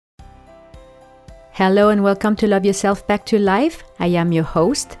Hello and welcome to Love Yourself Back to Life. I am your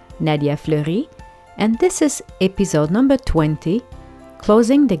host, Nadia Fleury, and this is episode number 20,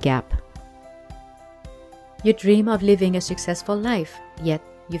 Closing the Gap. You dream of living a successful life, yet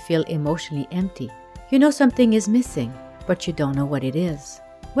you feel emotionally empty. You know something is missing, but you don't know what it is.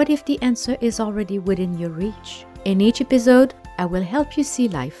 What if the answer is already within your reach? In each episode, I will help you see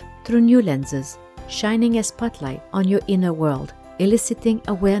life through new lenses, shining a spotlight on your inner world, eliciting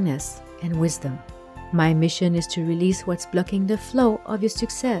awareness and wisdom. My mission is to release what's blocking the flow of your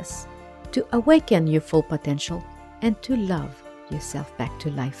success, to awaken your full potential, and to love yourself back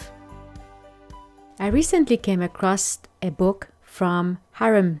to life. I recently came across a book from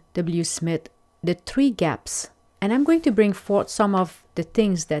Hyrum W. Smith, The 3 Gaps, and I'm going to bring forth some of the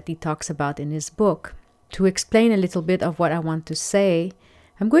things that he talks about in his book. To explain a little bit of what I want to say,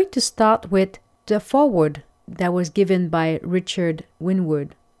 I'm going to start with the foreword that was given by Richard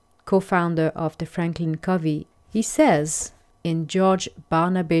Winwood, co-founder of the Franklin Covey. He says in George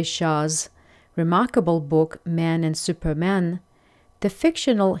Barnaby Shaw's remarkable book Man and Superman, the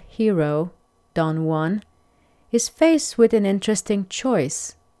fictional hero, Don Juan, is faced with an interesting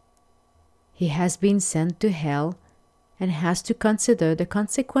choice. He has been sent to hell and has to consider the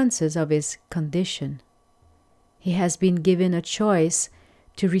consequences of his condition. He has been given a choice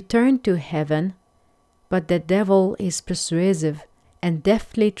to return to heaven, but the devil is persuasive and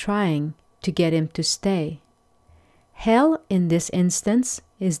deftly trying to get him to stay. Hell, in this instance,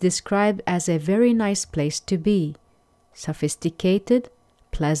 is described as a very nice place to be, sophisticated,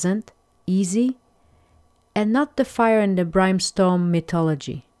 pleasant, easy, and not the fire and the brimstone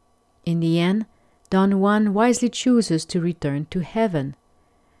mythology. In the end, Don Juan wisely chooses to return to heaven,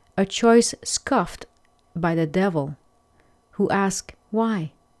 a choice scoffed by the devil, who asks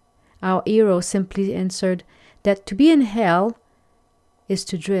why. Our hero simply answered that to be in hell is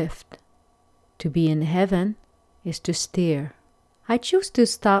to drift. To be in heaven is to steer. I choose to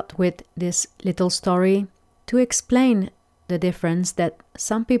start with this little story to explain the difference that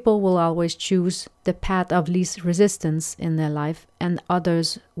some people will always choose the path of least resistance in their life and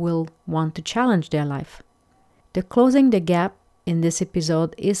others will want to challenge their life. The closing the gap in this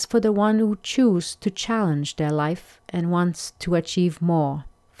episode is for the one who choose to challenge their life and wants to achieve more.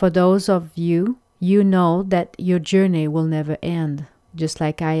 For those of you, you know that your journey will never end. Just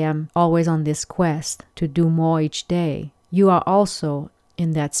like I am always on this quest to do more each day, you are also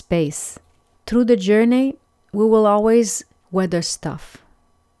in that space. Through the journey, we will always weather stuff.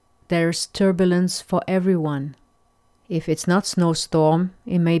 There's turbulence for everyone. If it's not snowstorm,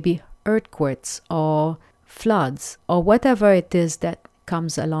 it may be earthquakes or floods or whatever it is that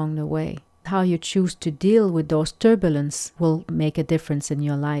comes along the way. How you choose to deal with those turbulence will make a difference in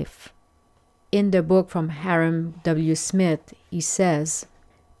your life. In the book from Hyrum W. Smith, he says,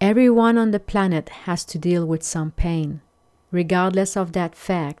 everyone on the planet has to deal with some pain. Regardless of that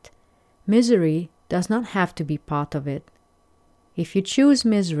fact, misery does not have to be part of it. If you choose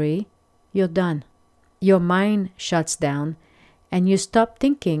misery, you're done. Your mind shuts down and you stop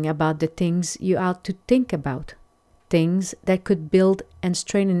thinking about the things you ought to think about. Things that could build and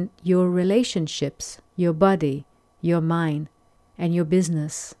strengthen your relationships, your body, your mind, and your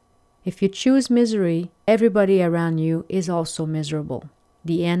business. If you choose misery, everybody around you is also miserable.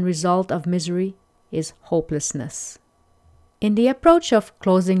 The end result of misery is hopelessness. In the approach of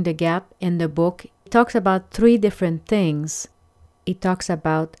closing the gap in the book, he talks about 3 different things. He talks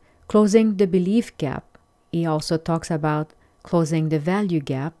about closing the belief gap. He also talks about closing the value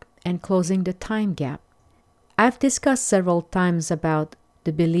gap and closing the time gap. I've discussed several times about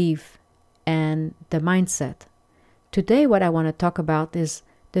the belief and the mindset. Today, what I want to talk about is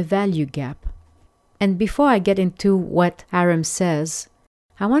the value gap. And before I get into what Hyrum says,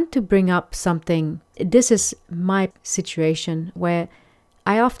 I want to bring up something. This is my situation where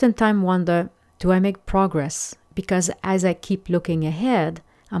I oftentimes wonder, do I make progress? Because as I keep looking ahead,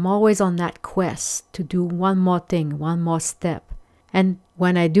 I'm always on that quest to do one more thing, one more step. And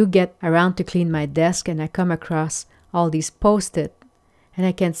when I do get around to clean my desk and I come across all these post-it, and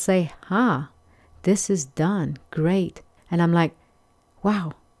I can say, this is done, great. And I'm like,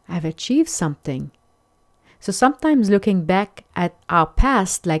 wow, I've achieved something. So sometimes looking back at our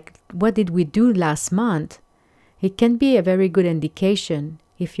past, like what did we do last month, it can be a very good indication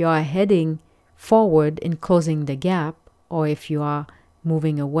if you are heading forward in closing the gap or if you are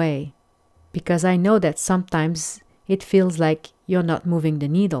moving away. Because I know that sometimes it feels like you're not moving the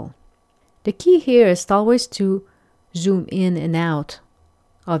needle. The key here is always to zoom in and out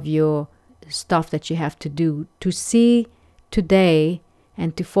of your stuff that you have to do, to see today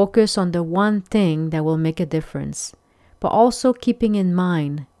and to focus on the one thing that will make a difference. but also keeping in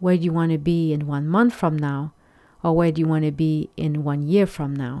mind where do you want to be in 1 month from now, or where do you want to be in 1 year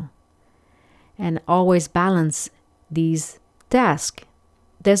from now. And always balance these tasks.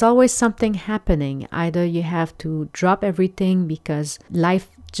 There's always something happening. Either you have to drop everything because life,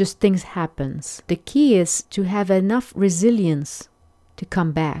 just things happens. The key is to have enough resilience to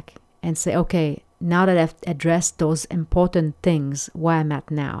come back and say, okay, now that I've addressed those important things, where I'm at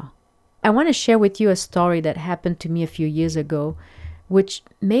now. I want to share with you a story that happened to me a few years ago, which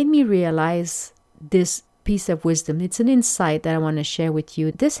made me realize this piece of wisdom. It's an insight that I want to share with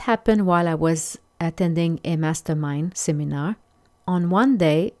you. This happened while I was attending a mastermind seminar. On one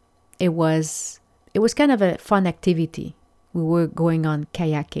day, it was kind of a fun activity. We were going on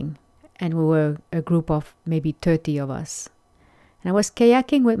kayaking, and we were a group of maybe 30 of us. And I was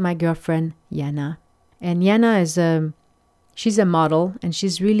kayaking with my girlfriend, Yana. And Yana she's a model, and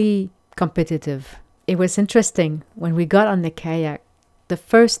she's really competitive. It was interesting. When we got on the kayak, the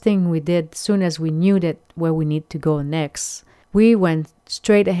first thing we did, soon as we knew that where we need to go next, we went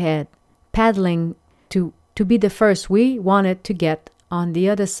straight ahead, paddling to be the first. We wanted to get on the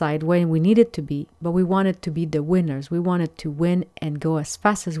other side when we needed to be, but we wanted to be the winners. We wanted to win and go as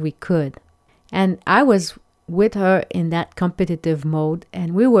fast as we could. And I was with her in that competitive mode,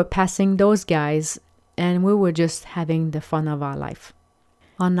 and we were passing those guys, and we were just having the fun of our life.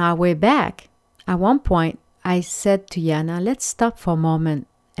 On our way back, at one point, I said to Yana, let's stop for a moment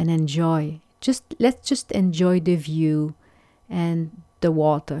and enjoy. Let's just enjoy the view and the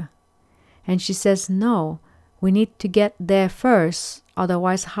water. And she says, no, we need to get there first.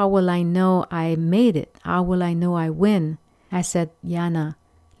 Otherwise, how will I know I made it? How will I know I win? I said, Yana,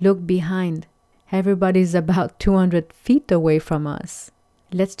 look behind. Everybody's about 200 feet away from us.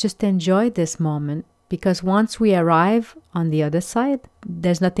 Let's just enjoy this moment, because once we arrive on the other side,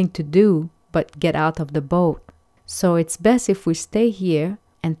 there's nothing to do but get out of the boat. So it's best if we stay here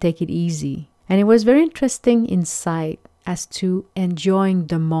and take it easy. And it was very interesting insight as to enjoying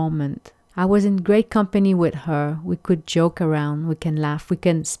the moment. I was in great company with her. We could joke around, we can laugh, we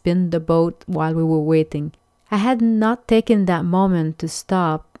can spin the boat while we were waiting. I had not taken that moment to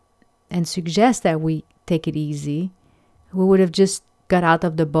stop and suggest that we take it easy. We would have just got out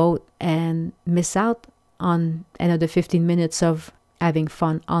of the boat and miss out on another 15 minutes of having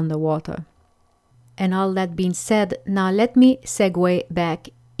fun on the water. And all that being said, now let me segue back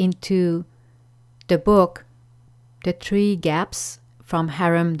into the book, The 3 Gaps from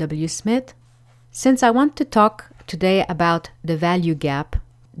Hiram W. Smith. Since I want to talk today about the value gap,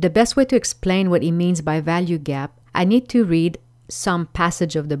 the best way to explain what he means by value gap, I need to read some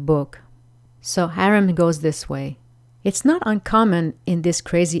passage of the book. So Hiram goes this way. It's not uncommon in this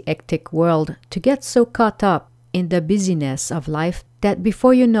crazy hectic world to get so caught up in the busyness of life that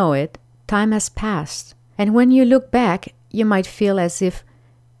before you know it, time has passed. And when you look back, you might feel as if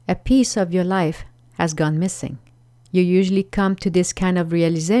a piece of your life has gone missing. You usually come to this kind of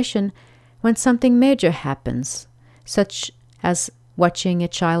realization when something major happens, such as watching a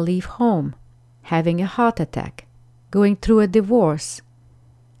child leave home, having a heart attack, going through a divorce,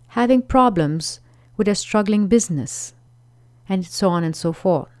 having problems with a struggling business, and so on and so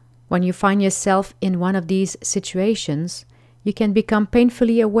forth. When you find yourself in one of these situations, you can become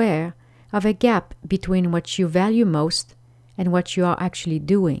painfully aware of a gap between what you value most and what you are actually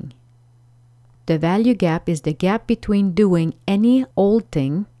doing. The value gap is the gap between doing any old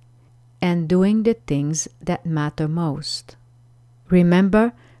thing and doing the things that matter most.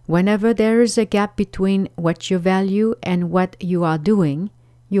 Remember, whenever there is a gap between what you value and what you are doing,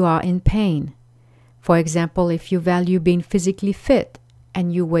 you are in pain. For example, if you value being physically fit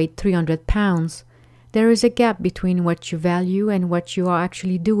and you weigh 300 pounds, there is a gap between what you value and what you are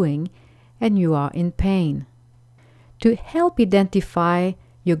actually doing, and you are in pain. To help identify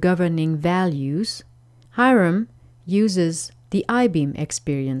your governing values, Hiram uses the I-beam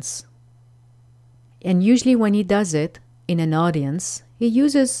experience. And usually when he does it in an audience, he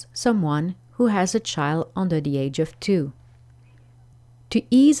uses someone who has a child under the age of 2. To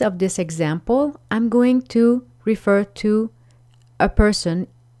ease of this example, I'm going to refer to a person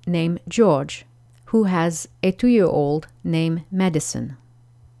named George, who has a 2-year-old named Madison.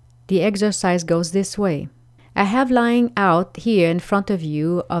 The exercise goes this way. I have lying out here in front of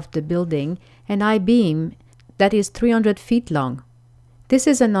you of the building an I-beam that is 300 feet long. This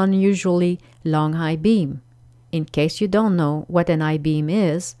is an unusually long I-beam. In case you don't know what an I-beam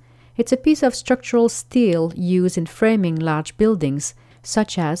is, it's a piece of structural steel used in framing large buildings,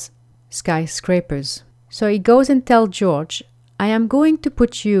 such as skyscrapers. So he goes and tells George, I am going to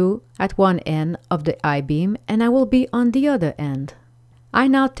put you at one end of the I-beam and I will be on the other end. I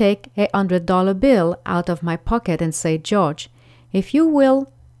now take a $100 bill out of my pocket and say, George, if you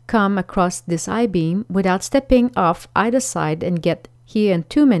will come across this I-beam without stepping off either side and get here in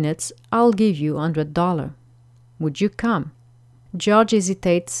 2 minutes, I'll give you $100. Would you come? George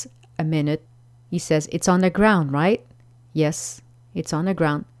hesitates a minute. He says, it's on the ground, right? Yes, it's on the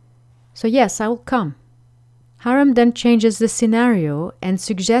ground. So yes, I will come. Hiram then changes the scenario and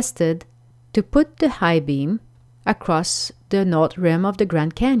suggested to put the I-beam across the north rim of the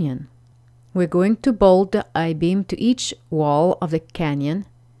Grand Canyon. We're going to bolt the I-beam to each wall of the canyon,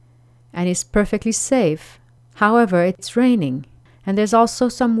 and it's perfectly safe. However, it's raining, and there's also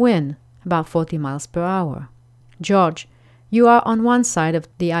some wind, about 40 miles per hour. George, you are on one side of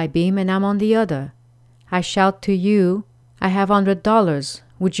the I-beam and I'm on the other. I shout to you, I have $100.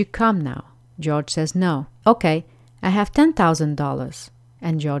 Would you come now? George says no. Okay, I have $10,000.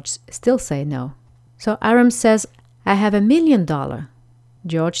 And George still say no. So Hiram says, I have $1 million.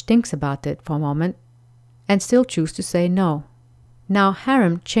 George thinks about it for a moment and still chooses to say no. Now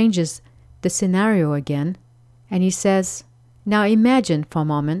Hiram changes the scenario again and he says, now imagine for a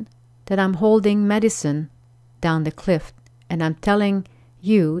moment that I'm holding Madison down the cliff and I'm telling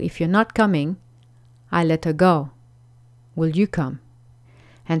you, if you're not coming, I let her go. Will you come?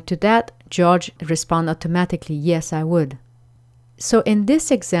 And to that, George responds automatically, yes, I would. So in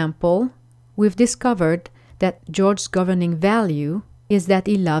this example, we've discovered that George's governing value is that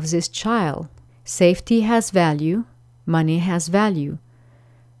he loves his child. Safety has value, money has value,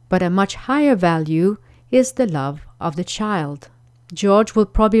 but a much higher value is the love of the child. George will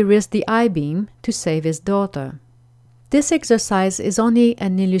probably risk the I-beam to save his daughter. This exercise is only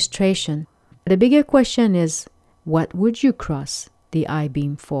an illustration. The bigger question is, what would you cross the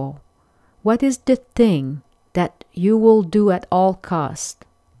I-beam for? What is the thing that you will do at all cost?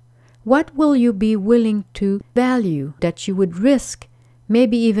 What will you be willing to value that you would risk,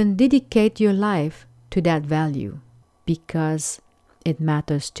 maybe even dedicate your life to that value because it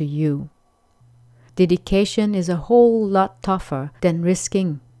matters to you? Dedication is a whole lot tougher than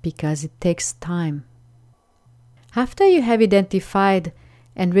risking because it takes time. After you have identified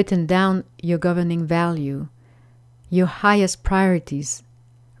and written down your governing value, your highest priorities,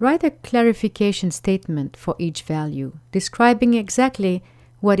 write a clarification statement for each value, describing exactly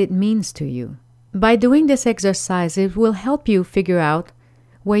what it means to you. By doing this exercise, it will help you figure out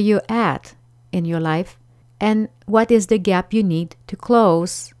where you're at in your life and what is the gap you need to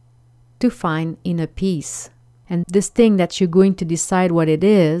close to find inner peace. And this thing that you're going to decide what it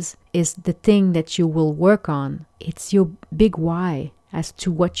is the thing that you will work on. It's your big why as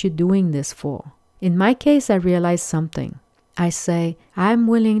to what you're doing this for. In my case, I realized something. I say, I'm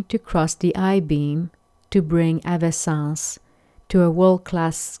willing to cross the I-beam to bring Avessence to a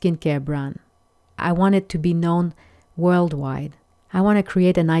world-class skincare brand. I want it to be known worldwide. I want to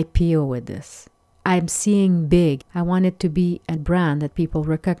create an IPO with this. I'm seeing big. I want it to be a brand that people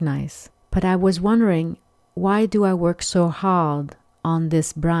recognize. But I was wondering, why do I work so hard on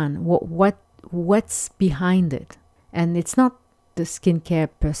this brand? What's behind it? And it's not the skincare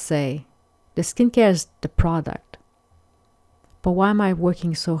per se. The skincare is the product. But why am I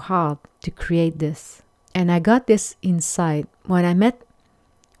working so hard to create this? And I got this insight when I met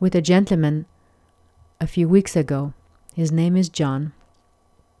with a gentleman a few weeks ago. His name is John.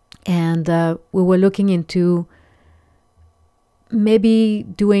 And we were looking into maybe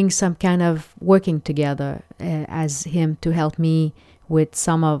doing some kind of working together as him to help me with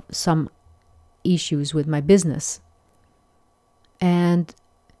some issues with my business. And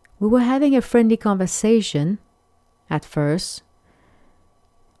we were having a friendly conversation at first.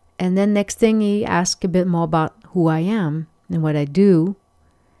 And then next thing he asked a bit more about who I am and what I do.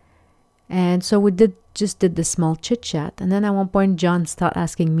 And so we just did the small chit chat. And then at one point, John started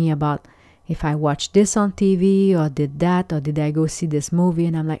asking me about if I watched this on TV or did that or did I go see this movie.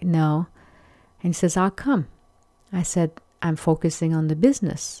 And I'm like, no. And he says, how come? I said, I'm focusing on the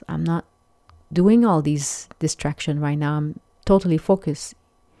business. I'm not doing all these distractions right now. I'm totally focused.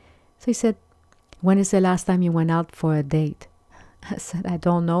 So he said, when is the last time you went out for a date? I said, I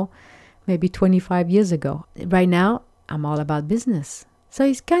don't know. Maybe 25 years ago. Right now, I'm all about business. So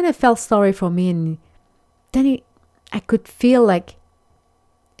he kind of felt sorry for me. And then I could feel like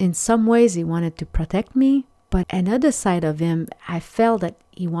in some ways he wanted to protect me. But another side of him, I felt that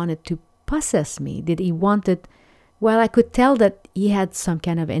he wanted to possess me. Well, I could tell that he had some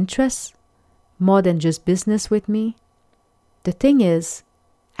kind of interest more than just business with me. The thing is,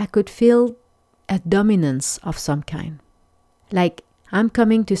 I could feel a dominance of some kind. Like, I'm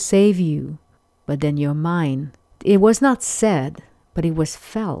coming to save you, but then you're mine. It was not said, but it was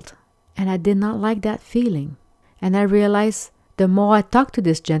felt. And I did not like that feeling. And I realized the more I talk to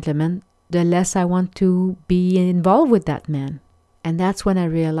this gentleman, the less I want to be involved with that man. And that's when I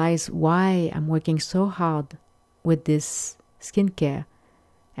realized why I'm working so hard with this skincare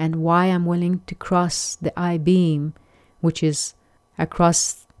and why I'm willing to cross the I-beam, which is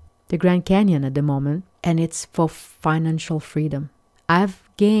across the Grand Canyon at the moment, and it's for financial freedom. I've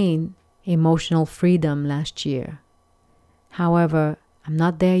gained emotional freedom last year. However, I'm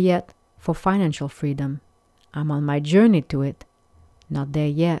not there yet for financial freedom. I'm on my journey to it. Not there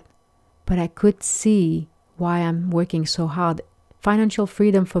yet. But I could see why I'm working so hard. Financial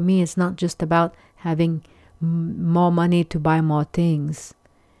freedom for me is not just about having more money to buy more things.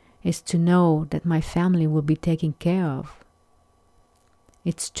 It's to know that my family will be taken care of.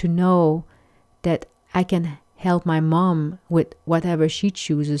 It's to know that I can help my mom with whatever she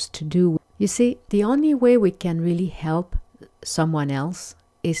chooses to do. You see, the only way we can really help someone else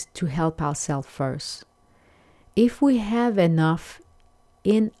is to help ourselves first. If we have enough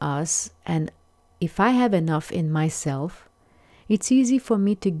in us, and if I have enough in myself, it's easy for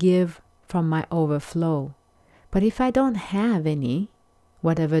me to give from my overflow. But if I don't have any,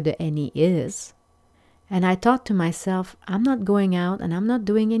 whatever the any is, and I thought to myself, I'm not going out and I'm not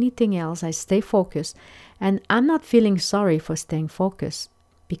doing anything else, I stay focused, and I'm not feeling sorry for staying focused,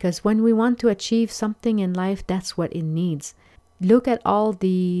 because when we want to achieve something in life, that's what it needs. Look at all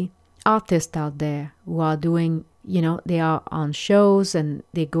the artists out there who are doing, they are on shows and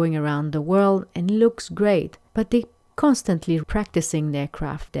they're going around the world and it looks great. But they constantly practicing their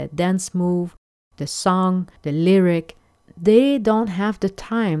craft, their dance move, the song, the lyric. They don't have the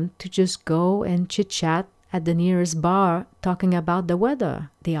time to just go and chit-chat at the nearest bar talking about the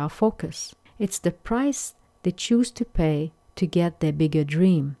weather. They are focused. It's the price they choose to pay to get their bigger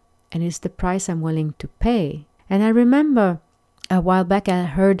dream. And it's the price I'm willing to pay. And I remember a while back I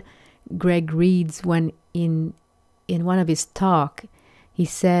heard Greg Reeds when in one of his talk, he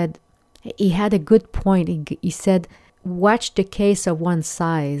said, he had a good point. He said, watch the case of one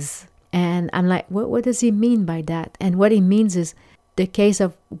size. And I'm like, what does he mean by that? And what he means is the case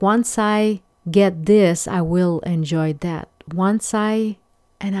of once I get this, I will enjoy that.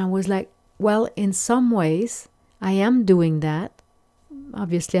 And I was like, well, in some ways, I am doing that.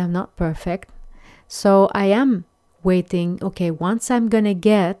 Obviously, I'm not perfect. So I am waiting, okay, once I'm going to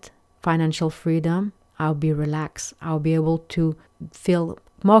get financial freedom, I'll be relaxed. I'll be able to feel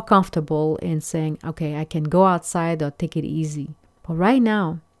more comfortable in saying, okay, I can go outside or take it easy. But right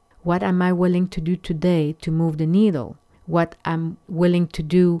now, what am I willing to do today to move the needle? What I'm willing to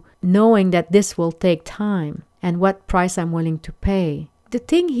do knowing that this will take time, and what price I'm willing to pay. The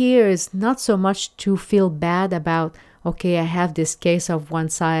thing here is not so much to feel bad about, okay, I have this case of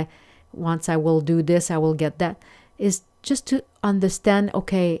once I will do this, I will get that. Is just to understand,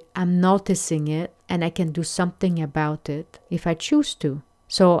 okay, I'm noticing it and I can do something about it if I choose to.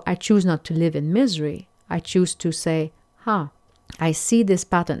 So I choose not to live in misery. I choose to say, I see this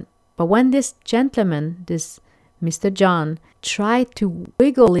pattern. But when this gentleman, this Mr. John, tried to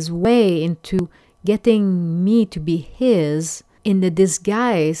wiggle his way into getting me to be his in the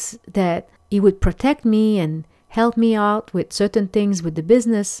disguise that he would protect me and help me out with certain things with the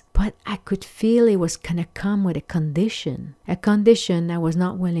business, but I could feel it was going to come with a condition I was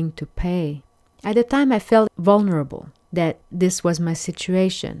not willing to pay. At the time, I felt vulnerable that this was my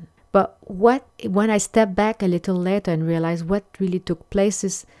situation. But when I stepped back a little later and realized what really took place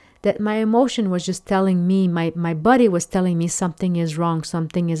is that my emotion was just telling me, my body was telling me something is wrong,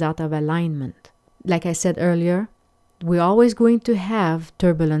 something is out of alignment. Like I said earlier, we're always going to have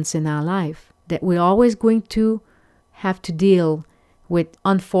turbulence in our life. That we're always going to have to deal with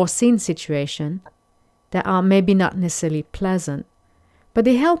unforeseen situations that are maybe not necessarily pleasant, but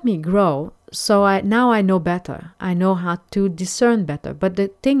they help me grow. So now I know better. I know how to discern better. But the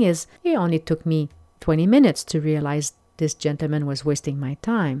thing is, it only took me 20 minutes to realize this gentleman was wasting my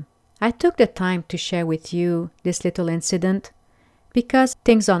time. I took the time to share with you this little incident because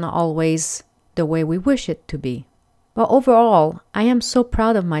things are not always the way we wish it to be. But overall, I am so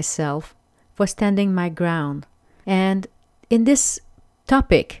proud of myself for standing my ground. And in this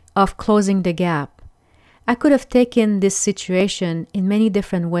topic of closing the gap, I could have taken this situation in many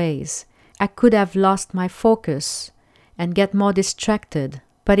different ways. I could have lost my focus and get more distracted.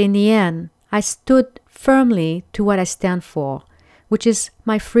 But in the end, I stood firmly to what I stand for, which is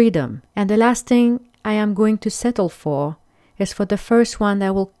my freedom. And the last thing I am going to settle for is for the first one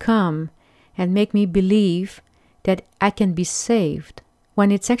that will come and make me believe that I can be saved, when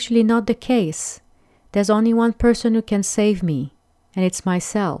it's actually not the case. There's only one person who can save me, and it's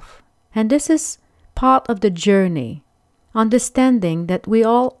myself. And this is part of the journey, understanding that we're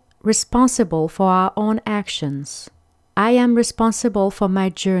all responsible for our own actions. I am responsible for my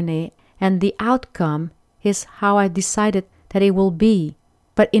journey, and the outcome is how I decided that it will be.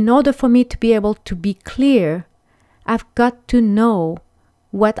 But in order for me to be able to be clear, I've got to know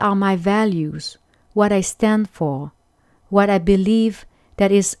what are my values, what I stand for, what I believe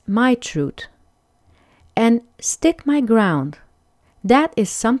that is my truth, and stick my ground. That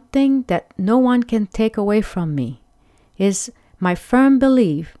is something that no one can take away from me, is my firm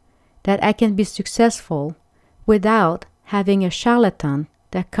belief that I can be successful without having a charlatan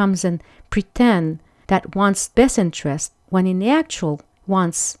that comes and pretend that wants best interest when in the actual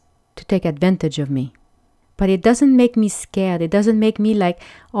wants to take advantage of me. But it doesn't make me scared. It doesn't make me like,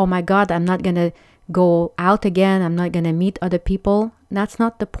 oh my God, I'm not going to go out again. I'm not going to meet other people. That's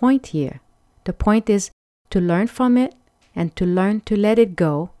not the point here. The point is to learn from it and to learn to let it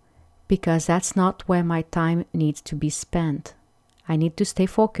go, because that's not where my time needs to be spent. I need to stay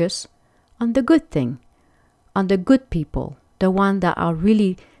focused on the good thing, on the good people, the ones that are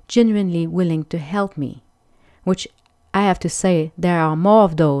really genuinely willing to help me, which I have to say there are more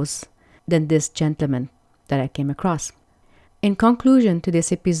of those than this gentleman that I came across. In conclusion to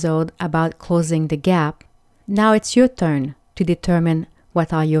this episode about closing the gap, now it's your turn to determine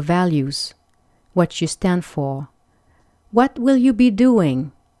what are your values, what you stand for. What will you be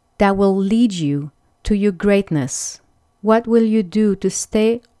doing that will lead you to your greatness? What will you do to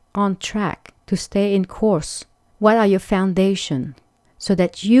stay on track, to stay in course? What are your foundation so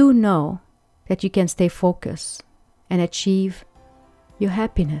that you know that you can stay focused and achieve your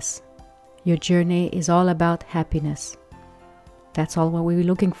happiness? Your journey is all about happiness. That's all what we're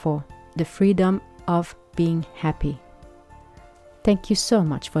looking for, the freedom of being happy. Thank you so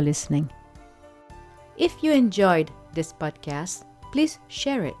much for listening. If you enjoyed this podcast, please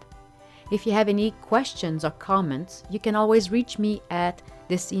share it. If you have any questions or comments, you can always reach me at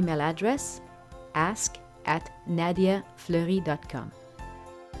this email address, ask@nadiafleury.com.